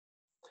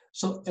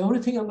So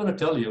everything I'm going to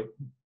tell you,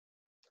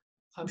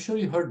 I'm sure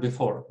you heard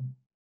before,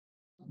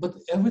 but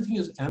everything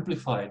is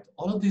amplified.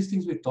 All of these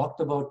things we talked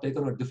about take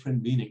on a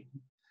different meaning.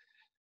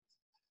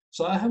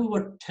 So I have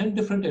about 10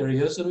 different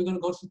areas, and we're going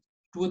to go through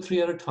 2 or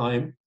 3 at a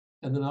time,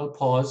 and then I'll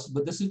pause.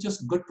 But this is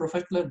just good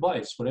professional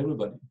advice for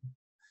everybody.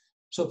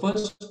 So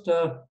first,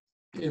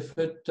 if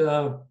it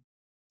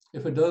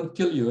doesn't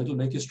kill you, it'll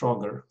make you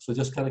stronger. So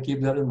just kind of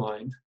keep that in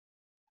mind.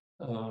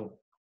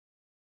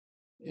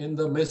 In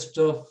the midst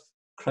of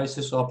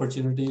crisis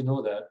opportunity, you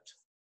know that.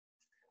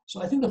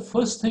 So I think the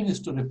first thing is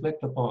to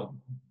reflect upon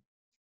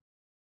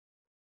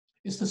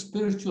is the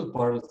spiritual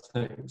part of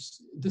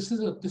things. This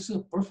is a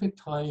perfect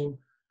time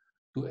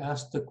to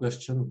ask the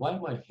question, why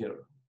am I here?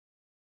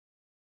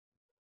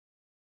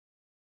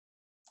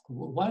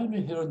 Why am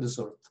I here on this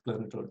earth,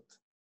 planet Earth?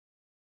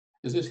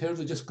 Is it here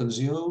to just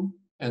consume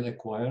and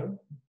acquire?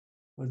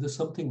 Or there's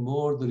something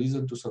more, the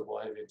reason to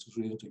survive, it's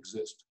the reason to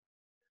exist.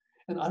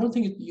 And I don't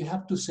think you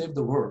have to save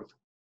the world.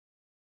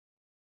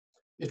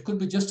 It could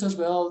be just as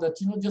well that,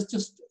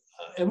 just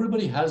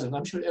everybody has it.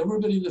 I'm sure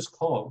everybody in this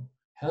call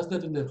has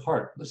that in their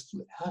heart. Let's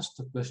ask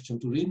the question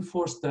to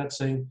reinforce that,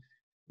 saying,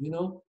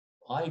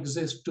 I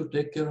exist to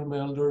take care of my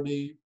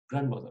elderly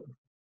grandmother.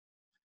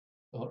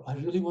 Or I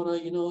really want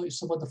to,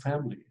 it's about the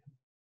family.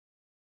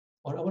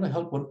 Or I want to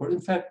help one person.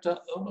 In fact,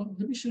 let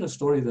me share a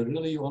story that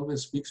really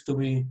always speaks to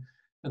me.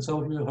 And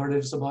some of you have heard it.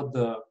 It's about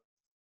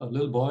a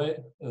little boy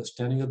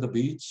standing at the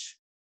beach.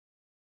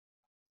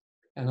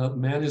 And a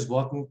man is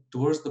walking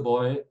towards the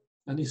boy.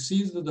 And he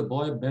sees that the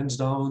boy bends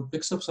down,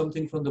 picks up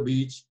something from the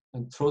beach,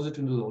 and throws it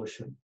into the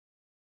ocean.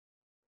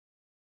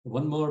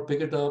 One more,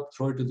 pick it up,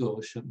 throw it to the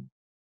ocean.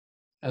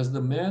 As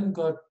the man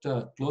got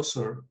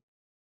closer,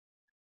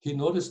 he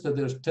noticed that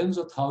there's tens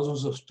of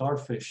thousands of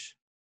starfish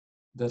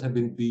that have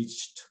been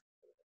beached.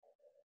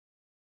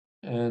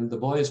 And the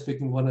boy is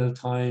picking one at a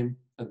time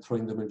and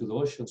throwing them into the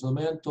ocean. So the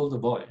man told the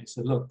boy, he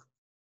said, look,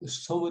 there's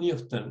so many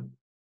of them.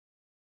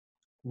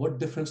 What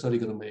difference are you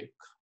going to make?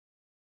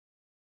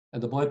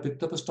 And the boy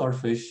picked up a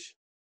starfish,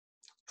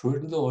 threw it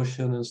into the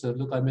ocean, and said,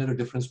 look, I made a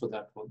difference for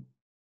that one.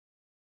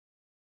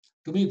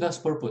 To me, that's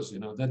purpose,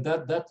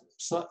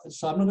 so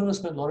I'm not going to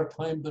spend a lot of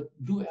time, but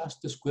do ask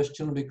this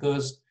question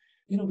because,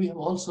 we have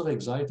all sort of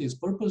anxieties.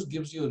 Purpose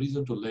gives you a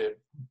reason to live.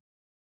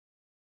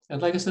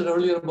 And like I said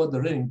earlier about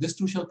the ring, this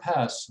too shall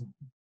pass,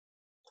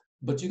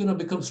 but you're going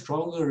to become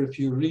stronger if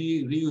you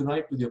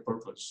reunite with your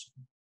purpose.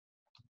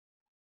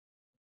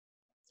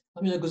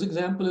 I mean, a good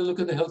example is look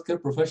at the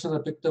healthcare profession I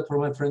picked up from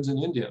my friends in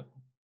India.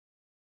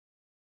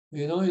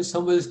 In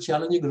some ways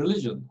challenging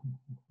religion.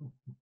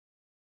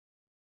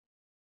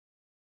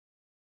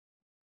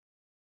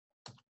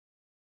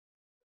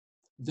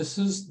 This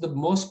is the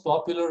most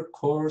popular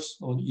course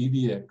on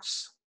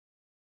EDX.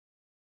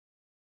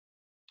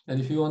 And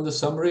if you want the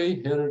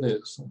summary, here it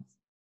is.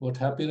 What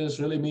happiness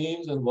really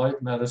means and why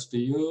it matters to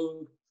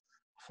you.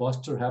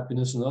 Foster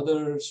happiness in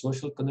others,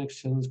 social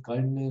connections,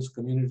 kindness,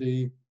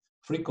 community.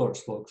 Free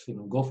course, folks,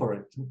 go for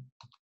it.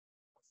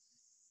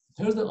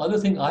 Here's the other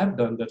thing I've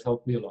done that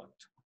helped me a lot.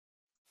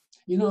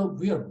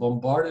 We are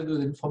bombarded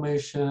with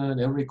information.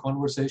 Every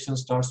conversation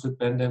starts with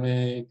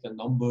pandemic and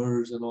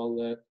numbers and all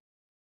that.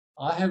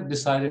 I have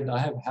decided I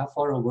have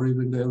half-hour worry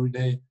window every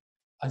day.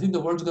 I think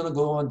the world's going to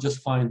go on just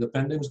fine. The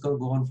pandemic's going to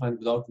go on fine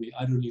without me.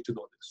 I don't need to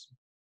know this.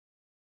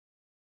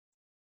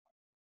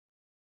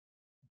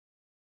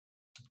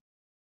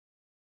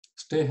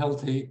 Stay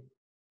healthy.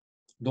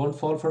 Don't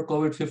fall for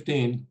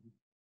COVID-15.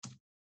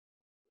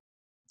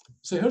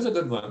 So here's a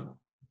good one.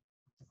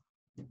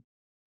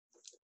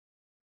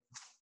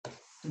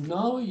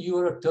 Now you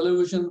are a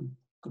television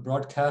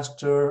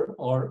broadcaster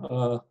or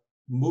a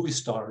movie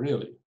star,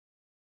 really.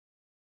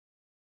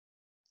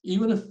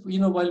 Even if,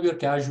 while we are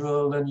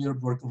casual and you're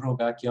working from a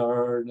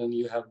backyard and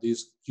you have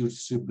these cute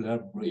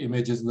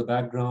images in the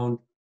background,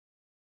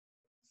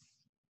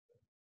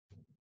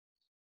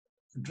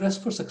 dress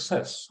for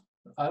success.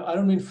 I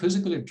don't mean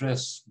physically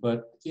dress,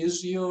 but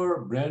is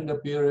your brand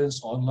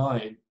appearance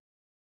online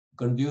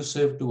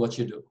conducive to what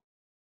you do?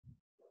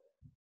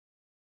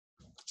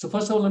 So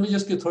first of all, let me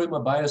just throw in my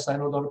bias. I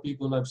know a lot of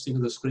people I've seen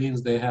on the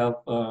screens, they have,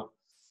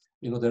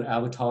 their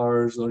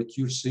avatars or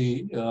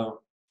cutesy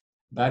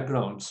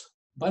backgrounds.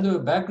 By the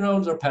way,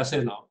 backgrounds are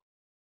passé now.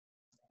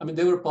 I mean,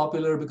 they were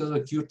popular because of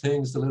the cute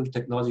things, the little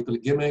technological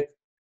gimmick.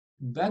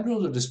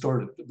 Backgrounds are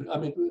distorted. I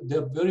mean,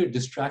 they're very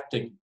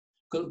distracting.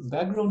 Because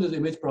background is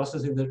image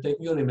processing. They're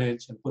taking your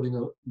image and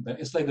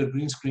it's like a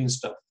green screen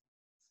stuff.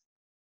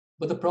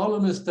 But the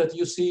problem is that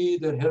you see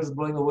their hair's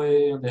blowing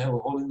away and they have a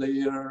hole in the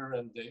ear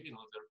and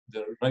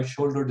their right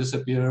shoulder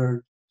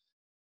disappeared.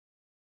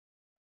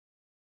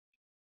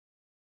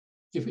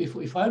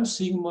 If I'm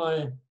seeing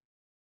my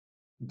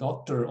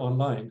doctor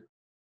online,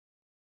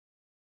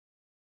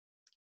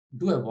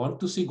 do I want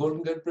to see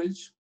Golden Gate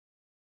Bridge?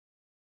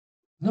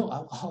 No,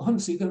 I want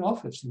to see their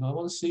office. I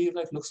want to see if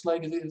it looks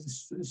like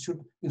it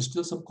should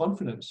instill some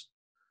confidence.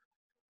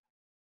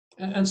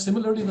 And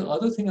similarly, the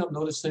other thing I'm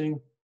noticing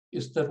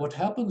is that what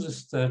happens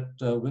is that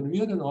when we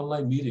are in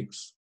online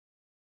meetings,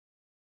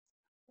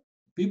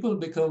 people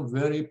become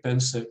very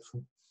pensive.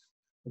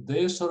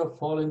 They sort of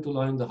fall into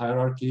line, the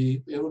hierarchy.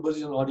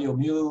 Everybody's on audio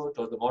mute,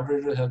 or the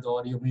moderator has the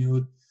audio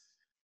mute.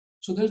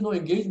 So there's no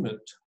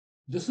engagement.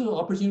 This is an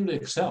opportunity to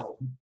excel.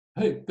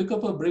 Hey, pick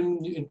up a bring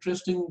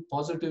interesting,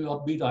 positive,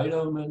 upbeat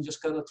item and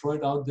just kind of throw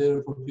it out there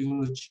for people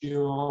to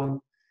cheer on.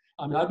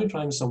 I mean, I've been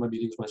trying some of my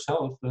meetings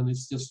myself, and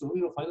it's just,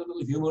 find a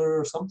little humor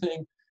or something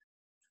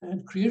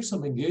and create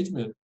some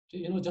engagement,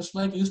 just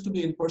like it used to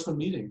be in-person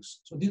meetings.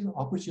 So these are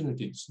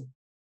opportunities.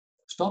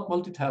 Stop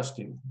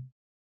multitasking.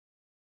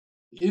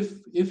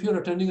 If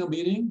you're attending a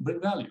meeting,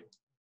 bring value.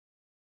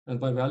 And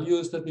by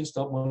values, that means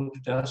stop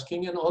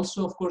multitasking. And also,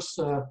 of course,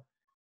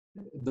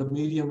 the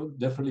medium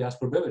definitely asks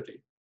for brevity.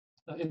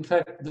 In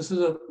fact, this is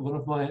one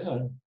of my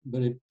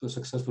very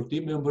successful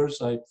team members.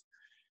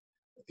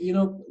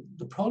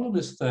 The problem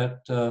is that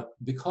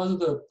because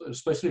of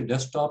especially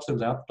desktops and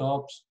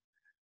laptops,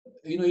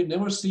 you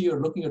never see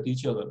you're looking at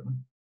each other.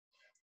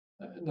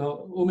 Now,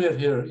 Umair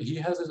here, he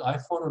has his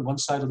iPhone on one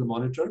side of the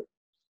monitor.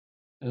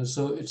 And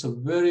so it's a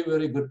very,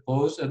 very good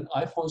pose. And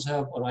iPhones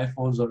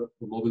or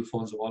mobile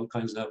phones of all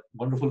kinds have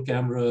wonderful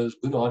cameras,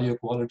 good audio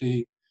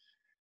quality.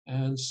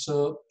 And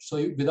so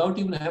without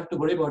even have to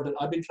worry about it,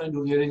 I've been trying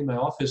to rearrange my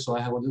office so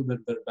I have a little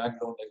bit better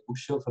background, like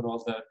bookshelf and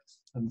all that,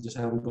 and just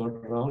haven't got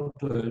around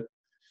to it.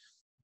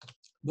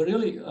 But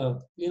really,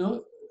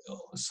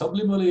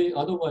 subliminally,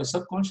 otherwise,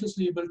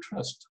 subconsciously, you build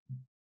trust.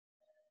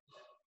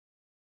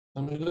 I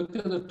mean, look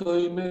at the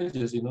toy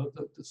images,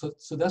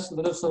 so that's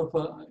another sort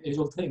of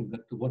age-old thing,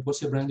 that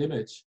what's your brand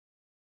image?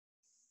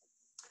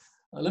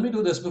 Let me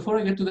do this. Before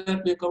I get to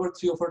that, we covered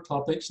 3 or 4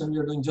 topics, and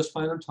we're doing just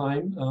fine on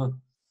time.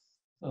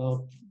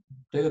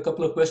 Take a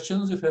couple of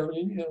questions if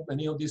you have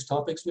any of these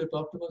topics we've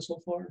talked about so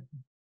far.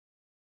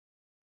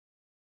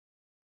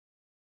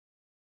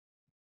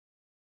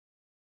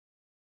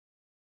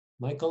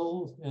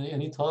 Michael,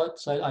 any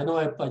thoughts? I know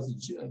I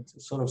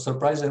sort of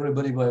surprised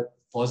everybody by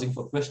pausing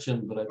for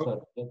questions, but I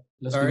thought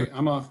let's. Sorry,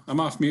 I'm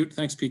off mute.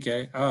 Thanks,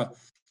 PK.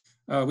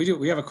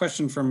 We have a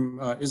question from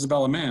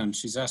Isabella Mann.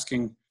 She's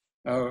asking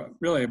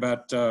really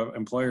about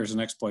employers and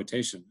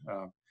exploitation.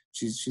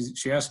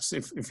 She asks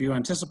if you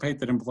anticipate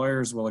that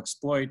employers will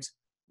exploit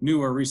new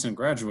or recent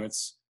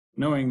graduates,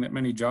 knowing that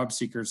many job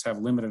seekers have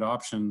limited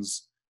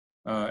options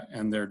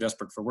and they're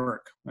desperate for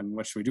work, and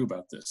what should we do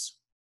about this?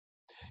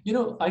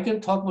 I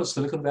can talk about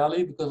Silicon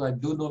Valley because I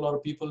do know a lot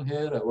of people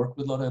here. I work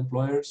with a lot of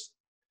employers.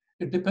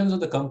 It depends on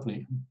the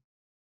company.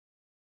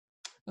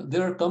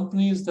 There are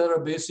companies that are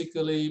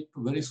basically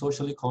very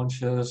socially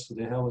conscious.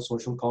 They have a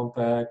social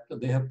compact.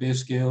 They have pay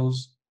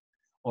scales.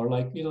 Or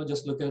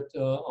just look at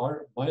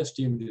my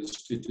esteemed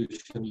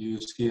institution,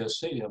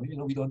 UCSC. I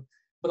mean, we don't.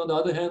 But on the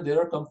other hand, there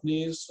are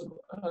companies,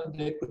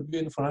 they could be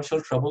in financial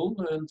trouble.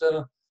 And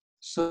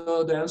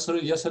so the answer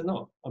is yes and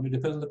no. I mean, it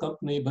depends on the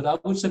company. But I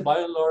would say by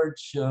and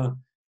large,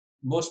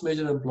 most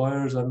major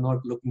employers are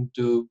not looking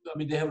to,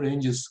 they have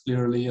ranges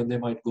clearly and they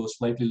might go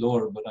slightly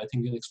lower, but I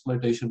think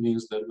exploitation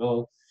means that,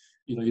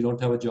 you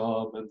don't have a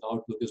job and the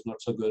outlook is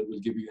not so good, we'll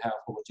give you half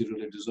of what you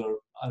really deserve.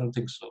 I don't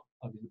think so.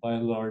 By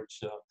and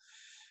large,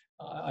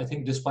 I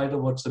think despite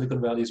of what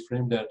Silicon Valley is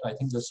framed at, I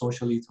think the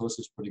social ethos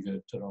is pretty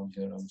good around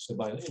here. I would say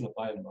by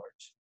and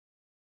large.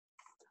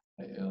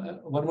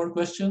 One more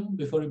question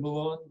before we move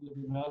on.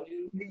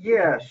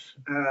 Yes,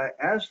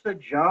 as the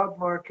job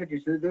market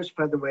is, this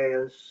by the way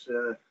is,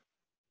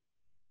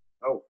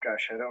 oh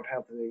gosh, I don't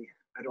have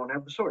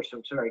the source,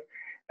 I'm sorry.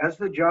 As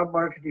the job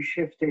market is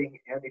shifting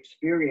and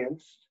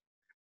experienced,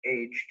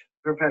 aged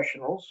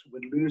professionals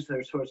would lose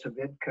their source of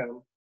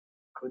income,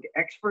 could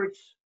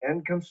experts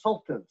and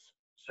consultants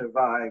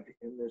survive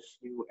in this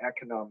new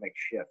economic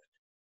shift?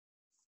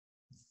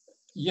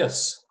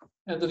 Yes.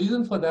 And the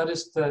reason for that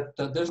is that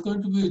there's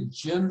going to be a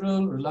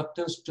general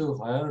reluctance to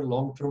hire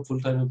long-term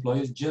full-time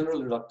employees,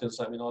 general reluctance.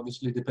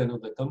 Obviously depend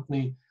on the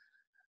company.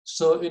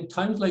 So in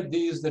times like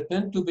these, they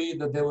tend to be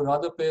that they would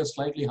rather pay a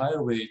slightly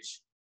higher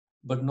wage,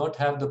 but not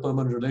have the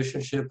permanent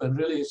relationship. And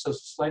really it's a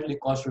slightly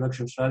cost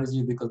reduction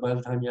strategy because by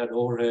the time you add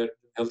overhead,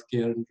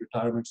 healthcare and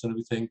retirements and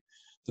everything,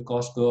 the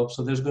costs go up.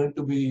 So there's going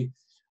to be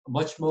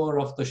much more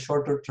of the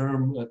shorter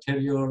term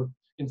tenure.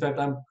 In fact,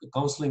 I'm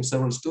counseling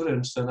several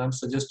students and I'm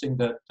suggesting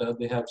that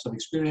they have some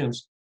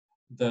experience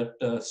that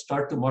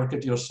start to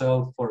market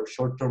yourself for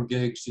short-term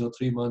gigs,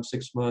 3 months,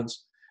 6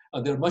 months.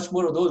 There are much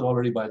more of those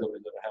already, by the way,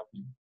 that are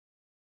happening.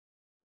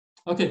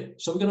 Okay,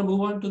 so we're going to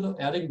move on to the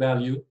adding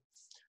value.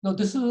 Now,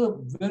 this is a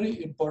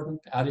very important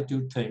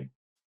attitude thing.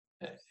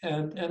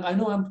 And I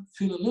know I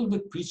feel a little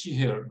bit preachy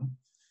here,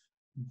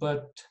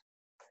 but,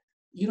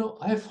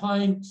 I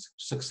find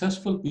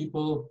successful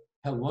people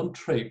have one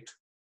trait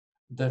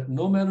that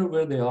no matter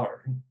where they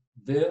are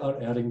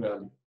adding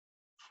value.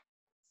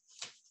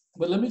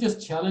 But let me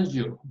just challenge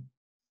you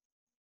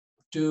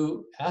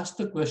to ask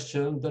the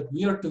question that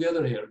we are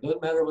together here.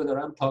 Doesn't matter whether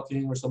I'm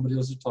talking or somebody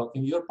else is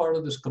talking. You're part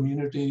of this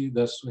community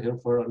that's here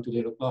for until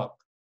 8 o'clock.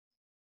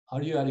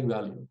 Are you adding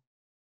value?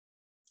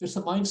 It's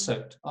a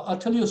mindset. I'll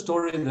tell you a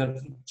story that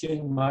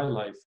changed my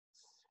life.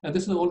 And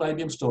this is an old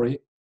IBM story,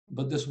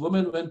 but this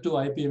woman went to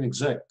IBM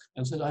exec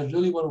and said, I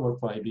really want to work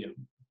for IBM.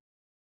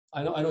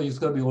 I know it's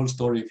going to be an old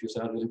story if you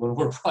say I really want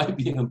to work for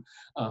IBM,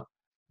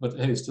 but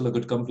hey, it's still a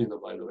good company, though,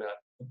 by the way.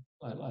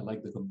 I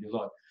like the company a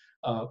lot.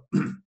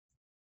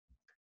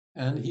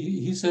 And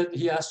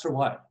he asked her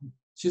why.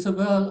 She said,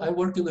 well, I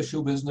work in the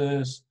shoe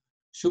business.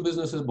 Shoe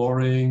business is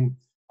boring.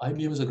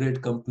 IBM is a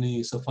great company.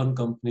 It's a fun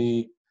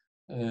company.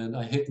 And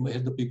I hate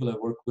the people I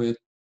work with.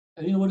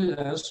 And you know what his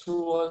answer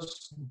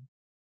was?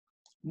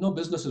 No,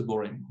 business is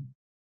boring.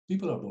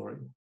 People are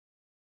boring.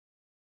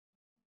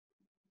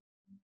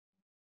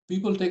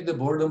 People take the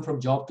boredom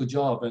from job to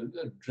job and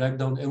drag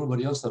down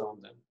everybody else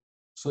around them.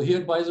 So he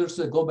advised her to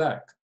say, go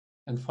back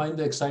and find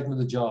the excitement of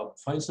the job,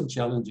 find some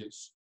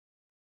challenges.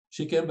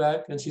 She came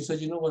back and she said,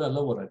 you know what, I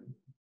love what I do.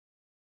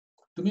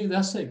 To me,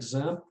 that's an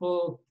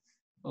example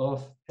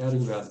of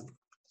adding value.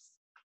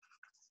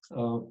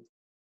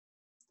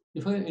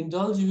 If I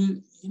indulge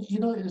you, you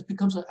know, it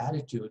becomes an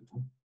attitude.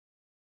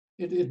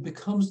 It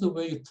becomes the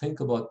way you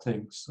think about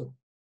things.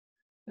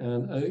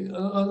 And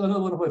another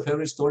one of my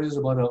favorite stories is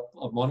about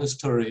a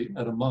monastery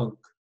and a monk.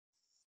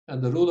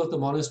 And the rule of the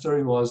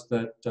monastery was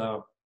that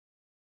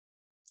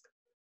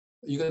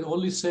you can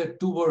only say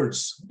 2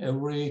 words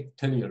every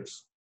 10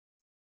 years.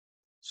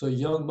 So a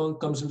young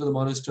monk comes into the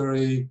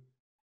monastery,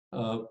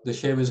 they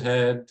shave his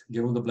head,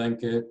 give him the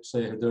blanket,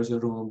 say, there's your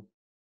room,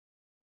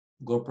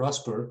 go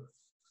prosper.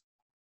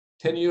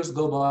 10 years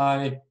go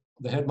by,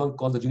 the head monk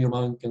called the junior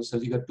monk and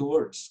said, you got 2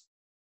 words.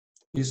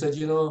 He said,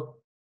 you know,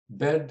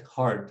 bed,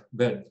 hard,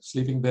 bed,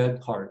 sleeping bed,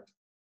 hard.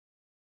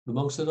 The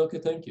monk said, okay,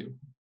 thank you.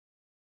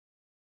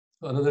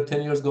 Another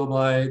 10 years go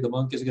by, the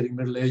monk is getting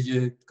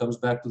middle-aged, comes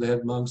back to the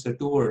head monk, said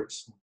 2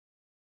 words.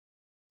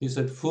 He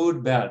said,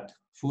 food, bad,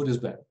 food is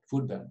bad,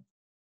 food bad.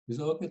 He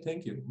said, okay,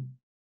 thank you.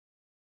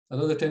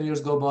 Another 10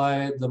 years go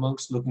by, the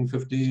monk's looking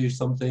 50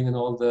 something and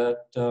all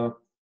that.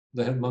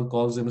 The head monk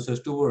calls him and says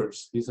 2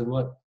 words. He said,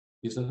 what?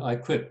 He said, I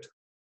quit.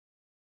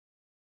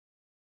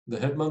 The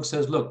head monk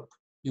says, look,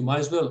 you might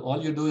as well,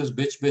 all you do is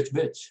bitch, bitch,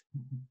 bitch.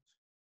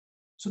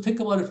 So think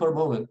about it for a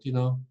moment, you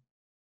know.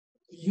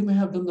 You may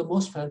have done the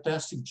most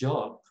fantastic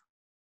job,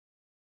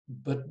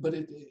 but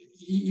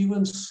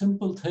even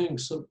simple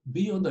things, so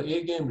be on the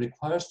A game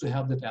requires to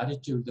have that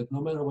attitude that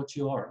no matter what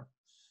you are,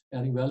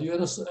 adding value.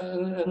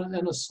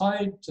 And a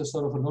side,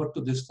 sort of a note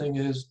to this thing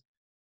is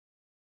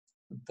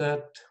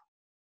that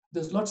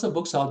there's lots of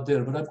books out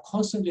there, but I'm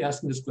constantly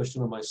asking this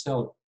question of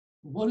myself,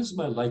 what is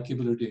my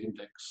likability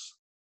index?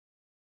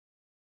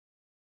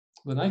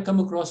 When I come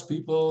across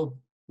people,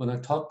 when I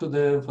talk to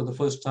them for the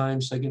first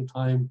time, second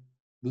time,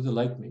 do they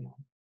like me?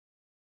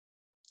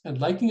 And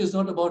liking is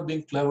not about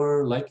being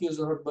clever. Liking is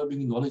not about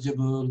being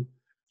knowledgeable.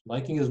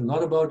 Liking is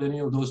not about any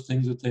of those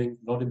things you think,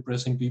 not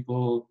impressing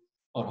people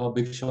or how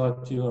big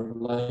shot you are.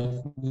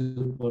 Liking is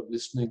about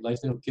listening,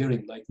 liking about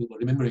caring, liking about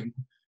remembering.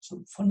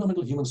 Some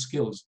fundamental human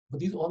skills,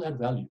 but these all add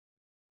value.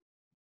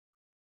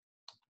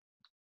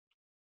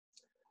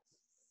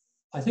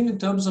 I think in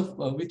terms of,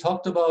 we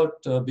talked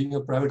about being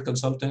a private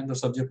consultant or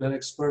subject matter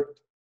expert.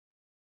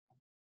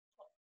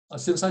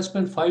 Since I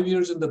spent 5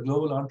 years in the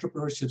global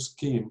entrepreneurship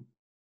scheme,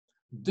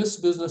 this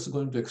business is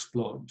going to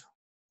explode.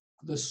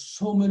 There's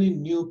so many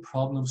new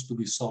problems to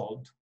be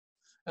solved.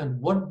 And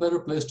what better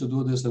place to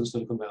do this than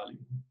Silicon Valley?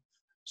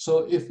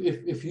 So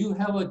if you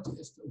have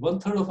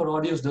 1/3 of our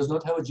audience does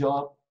not have a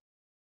job,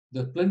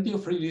 there are plenty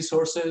of free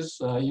resources.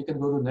 You can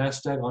go to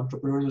NASDAQ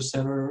Entrepreneurial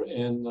Center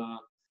in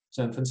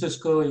San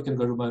Francisco. You can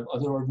go to my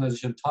other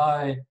organization,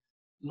 TIE.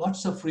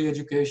 Lots of free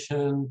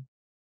education.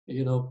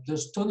 You know,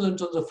 there's tons and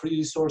tons of free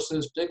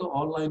resources. Take an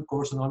online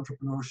course on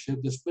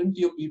entrepreneurship. There's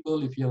plenty of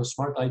people, if you have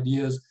smart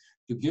ideas,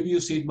 to give you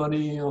seed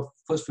money of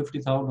first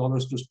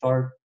 $50,000 to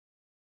start.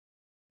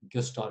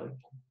 Get started.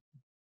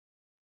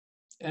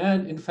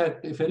 And in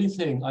fact, if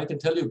anything, I can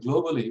tell you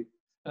globally,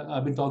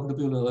 I've been talking to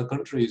people in other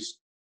countries,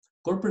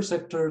 corporate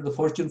sector, the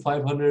Fortune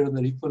 500 and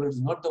their equivalents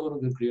is not the one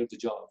who can create the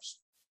jobs.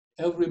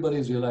 Everybody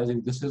is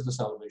realizing this is the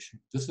salvation.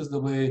 This is the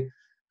way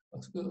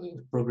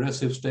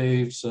progressive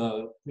states,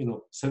 you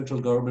know,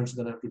 central governments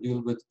that have to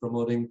deal with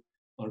promoting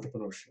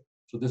entrepreneurship.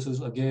 So this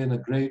is again a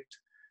great,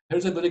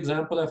 here's a good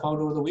example I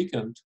found over the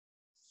weekend.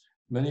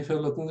 Many of you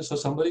are looking, so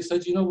somebody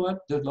said, you know what,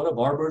 there's a lot of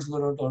barbers who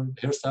are not, or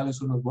hairstylists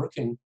who are not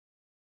working.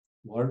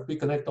 Why don't we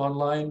connect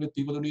online with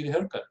people who need a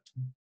haircut?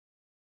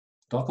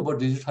 Talk about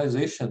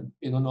digitization.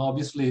 You know,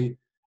 obviously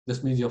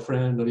this means your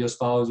friend or your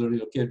spouse or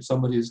your kid,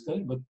 somebody is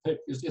there, but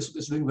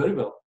it's doing very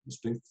well. It's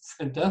doing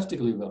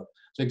fantastically well.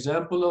 So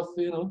example of,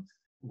 you know,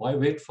 why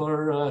wait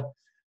for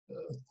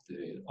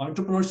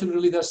entrepreneurship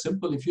really that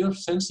simple. If you're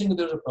sensing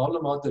there's a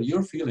problem out there,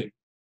 you're feeling,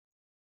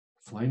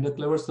 find a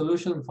clever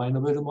solution, find a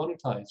way to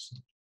monetize.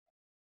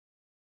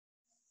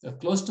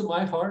 Close to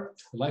my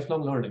heart,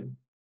 lifelong learning.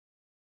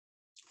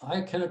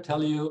 I cannot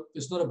tell you,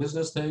 it's not a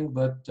business thing,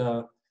 but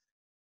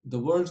the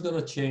world's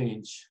gonna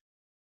change.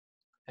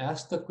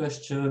 Ask the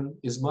question,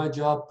 is my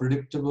job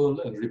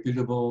predictable and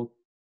repeatable?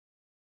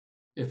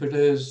 If it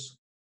is,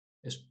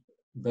 it's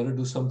better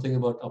do something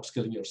about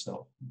upskilling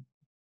yourself.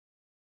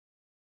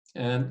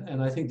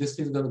 And I think this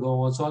thing's gonna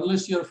go on. So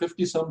unless you're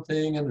 50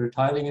 something and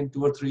retiring in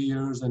 2 or 3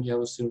 years and you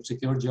have a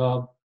secure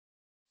job,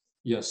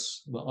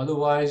 Yes, but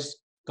otherwise,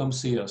 come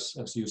see us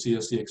as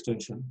UCSC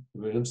Extension.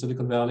 We're in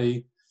Silicon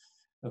Valley,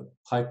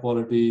 high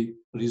quality,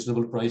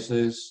 reasonable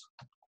prices.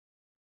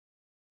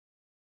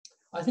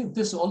 I think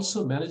this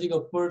also managing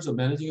upwards or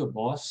managing a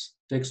boss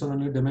takes on a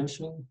new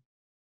dimension.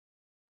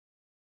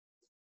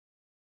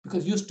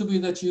 Because it used to be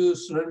that you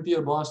run to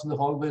your boss in the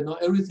hallway. Now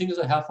everything is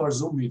a half-hour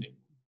Zoom meeting.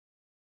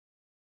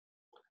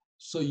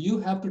 So you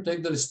have to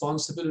take the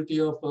responsibility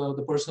of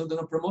the person who's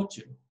going to promote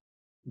you,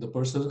 the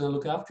person who's going to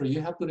look after you.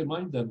 You have to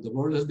remind them the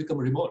world has become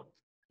remote,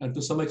 and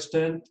to some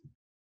extent,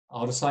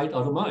 out of sight,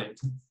 out of mind.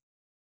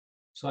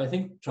 So I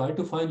think try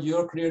to find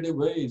your creative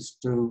ways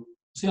to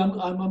see.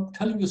 I'm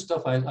telling you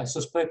stuff. I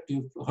suspect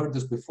you've heard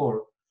this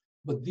before,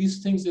 but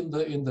these things in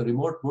the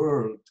remote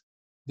world,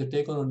 they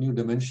take on a new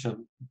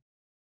dimension.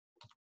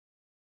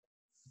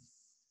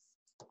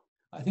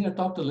 I think I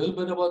talked a little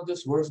bit about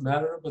this. Words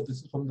matter, but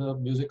this is from the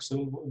music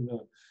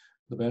Civil,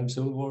 the band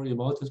Civil War. Your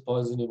mouth is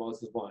poison, your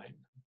mouth is wine.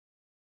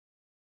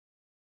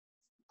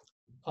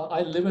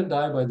 I live and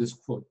die by this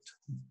quote.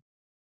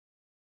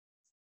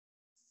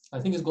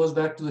 I think it goes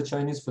back to the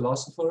Chinese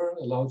philosopher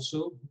Lao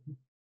Tzu.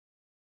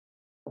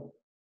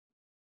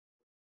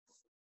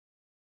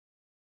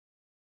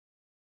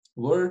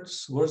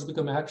 Words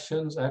become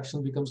actions,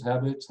 action becomes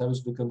habits,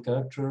 habits become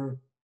character,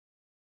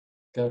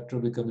 character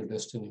becomes your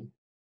destiny.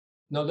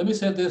 Now let me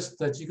say this,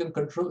 that you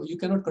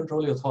cannot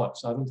control your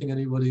thoughts. I don't think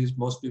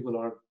most people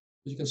are,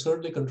 but you can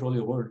certainly control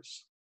your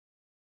words.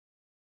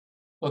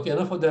 Okay,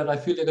 enough of that. I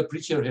feel like a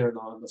preacher here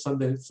now on the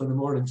Sunday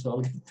morning, so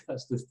I'll get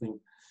past this thing.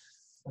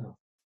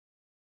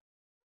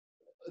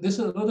 This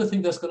is another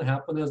thing that's going to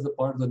happen as the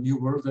part of the new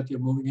world that you're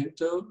moving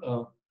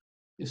into,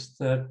 is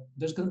that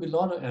there's going to be a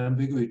lot of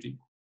ambiguity.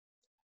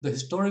 The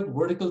historic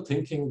vertical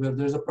thinking where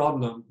there's a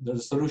problem,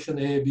 there's a solution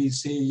A, B,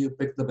 C, you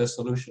pick the best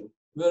solution.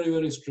 Very,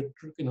 very strict,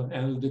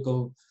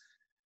 analytical.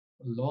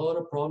 A lot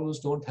of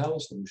problems don't have a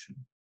solution.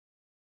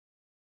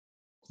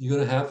 You're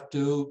going to have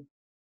to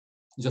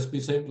just be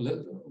saying,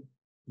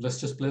 let's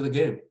just play the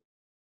game.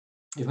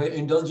 If I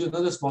indulge you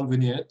another small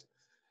vignette,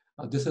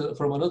 this is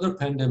from another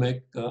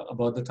pandemic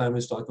about the time I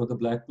was talking about the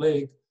Black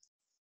Plague.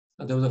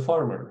 There was a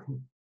farmer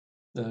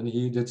and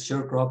he did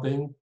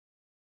sharecropping.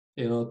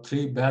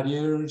 3 bad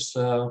years,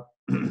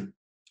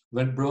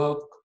 went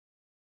broke.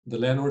 The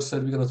landlord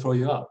said, we're going to throw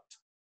you out.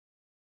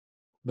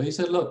 But he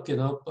said, look,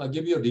 I'll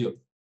give you a deal.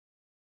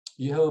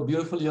 You have a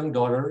beautiful young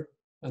daughter,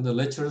 and the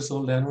lecherous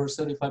old landlord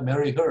said, if I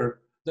marry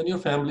her, then your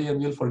family and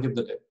we'll forgive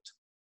the debt.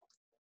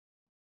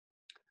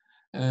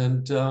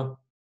 And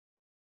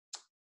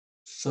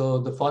so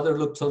the father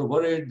looked sort of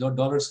worried. The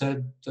daughter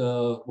said,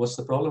 what's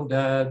the problem,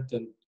 Dad?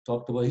 And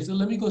talked about it. He said,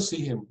 let me go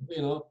see him.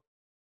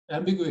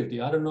 Ambiguity,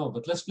 I don't know,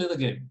 but let's play the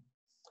game.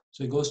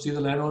 So he goes to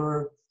the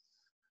landowner.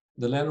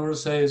 The landowner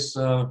says,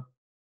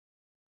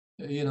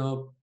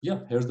 yeah,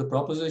 here's the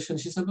proposition.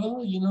 She said,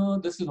 well,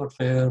 this is not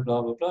fair,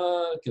 blah, blah,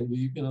 blah. Can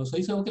we, so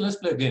he said, okay, let's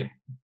play a game.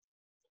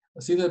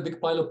 See that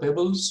big pile of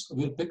pebbles?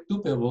 We'll pick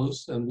 2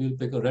 pebbles and we'll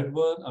pick a red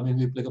one.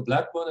 We'll pick a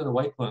black one and a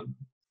white one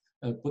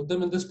and put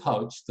them in this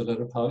pouch, the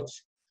leather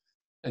pouch.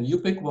 And you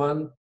pick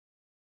one.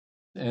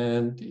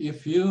 And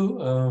if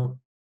you,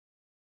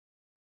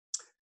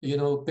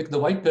 pick the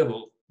white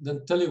pebble,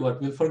 then tell you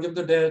what, we'll forgive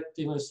the debt.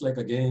 It's like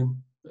a game.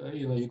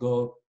 You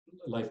go,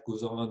 life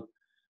goes on.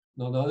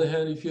 Now, on the other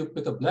hand, if you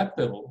pick a black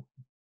pebble,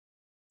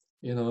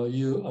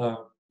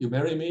 you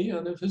marry me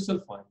and it's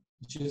still fine.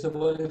 She said,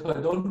 well, if I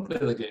don't play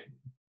the game,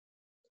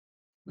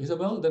 he said,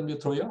 well, then we'll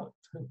throw you out.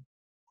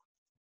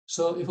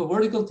 So if a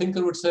vertical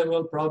thinker would say,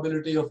 well,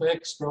 probability of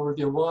X,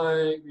 probability of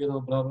Y,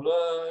 blah,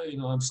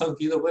 blah, I'm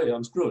sunk either way,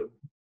 I'm screwed.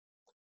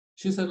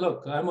 She said,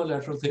 look, I'm a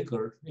lateral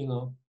thinker,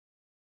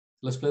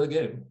 let's play the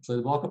game. So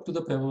they walk up to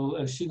the pebble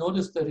and she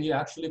noticed that he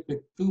actually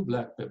picked 2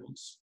 black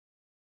pebbles.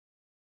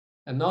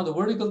 And now the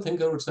vertical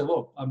thinker would say,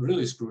 well, I'm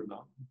really screwed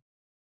now.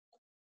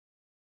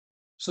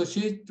 So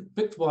she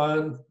picked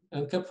one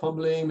and kept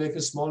fumbling,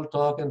 making small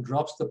talk, and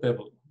drops the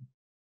pebble.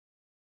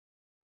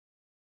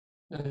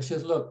 And she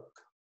says, look,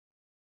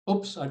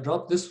 oops, I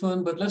dropped this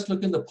one, but let's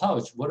look in the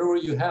pouch. Whatever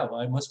you have,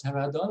 I must have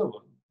had the other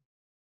one.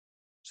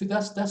 See,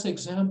 that's an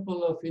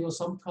example of,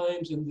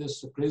 sometimes in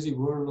this crazy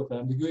world of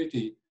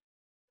ambiguity,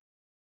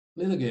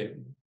 play the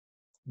game,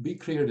 be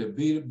creative,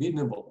 be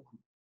nimble.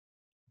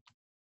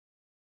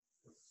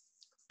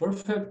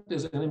 Perfect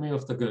is enemy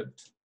of the good.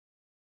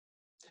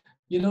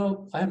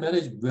 I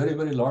manage very,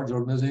 very large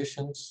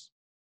organizations.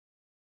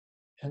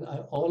 And I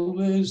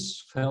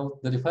always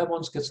felt that if I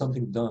want to get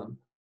something done,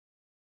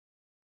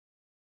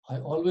 I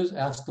always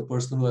ask the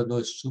person who I know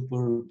is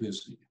super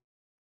busy.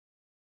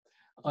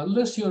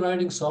 Unless you're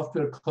writing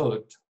software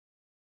code,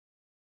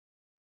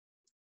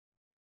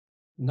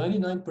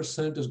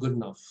 99% is good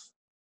enough.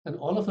 And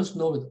all of us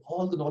know with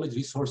all the knowledge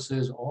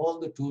resources, all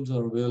the tools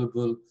are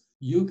available,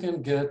 you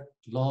can get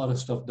a lot of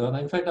stuff done.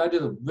 In fact, I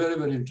did a very,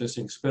 very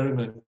interesting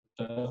experiment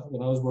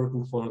when I was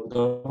working for the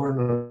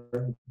governor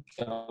in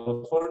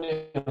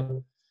California.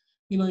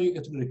 You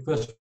get a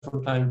request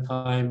from time to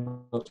time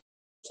of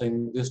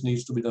saying this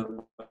needs to be done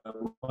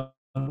by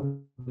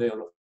Monday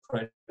on a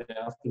Friday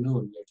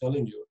afternoon. They're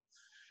telling you.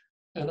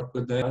 and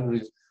with their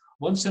priorities.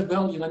 One said,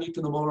 well, I need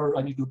to know more.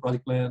 I need to do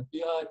project plan.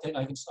 Yeah, I think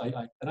I can.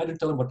 And I didn't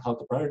tell him how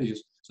the priority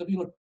is. So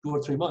 2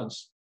 or 3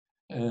 months.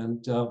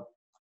 And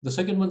the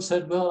second one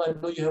said, well, I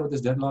know you have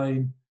this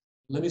deadline.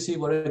 Let me see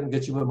what I can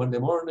get you by Monday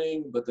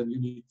morning. But then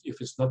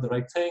if it's not the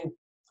right thing.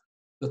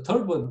 The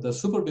third one, the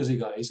super busy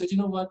guy, he said, you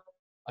know what?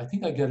 I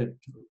think I get it.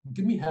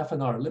 Give me half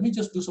an hour. Let me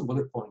just do some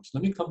bullet points.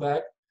 Let me come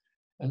back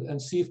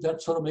and see if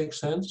that sort of makes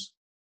sense,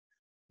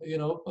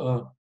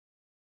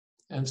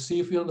 and see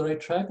if you're on the right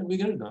track, and we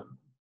get it done.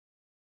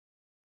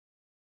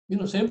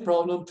 Same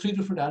problem, 3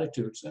 different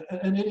attitudes.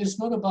 And it is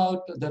not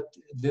about that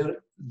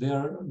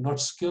they're not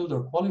skilled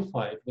or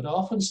qualified, but I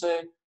often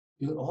say,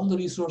 you got all the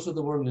resources of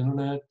the world,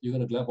 internet, you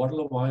got a bottle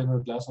of wine or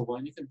a glass of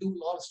wine, you can do a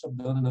lot of stuff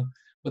done.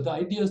 But the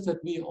idea is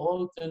that we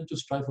all tend to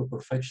strive for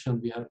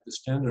perfection. We have the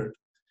standard.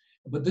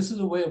 But this is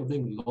a way of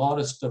doing a lot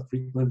of stuff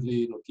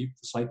frequently, keep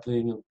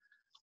cycling.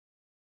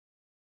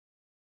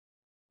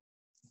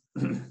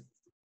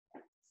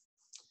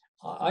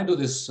 I do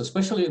this,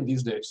 especially in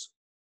these days.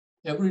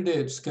 Every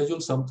day,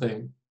 schedule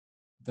something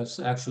that's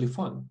actually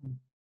fun.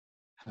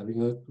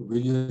 Having a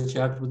video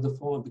chat with the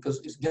phone, because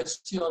it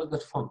gets you out of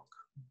that funk.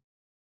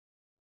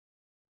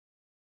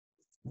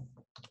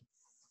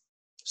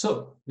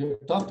 So we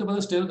talked about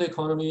the state of the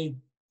economy.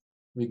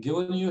 We've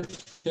given you a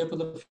shape of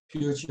the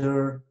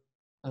future.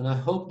 And I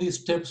hope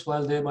these tips,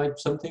 while they might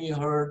something you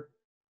heard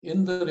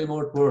in the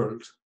remote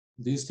world,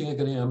 these things are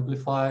getting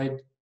amplified.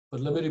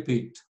 But let me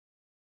repeat.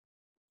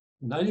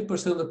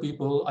 90% of the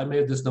people, I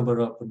made this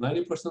number up, but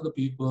 90% of the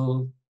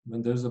people,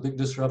 when there's a big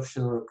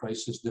disruption or a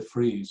crisis, they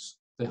freeze.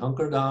 They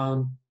hunker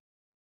down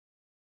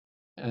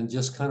and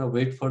just kind of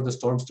wait for the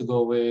storms to go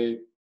away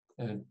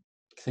and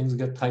things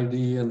get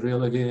tidy and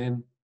real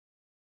again.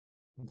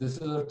 This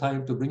is a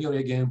time to bring your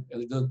A game,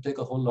 and it doesn't take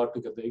a whole lot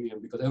to get the A game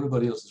because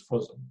everybody else is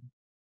frozen.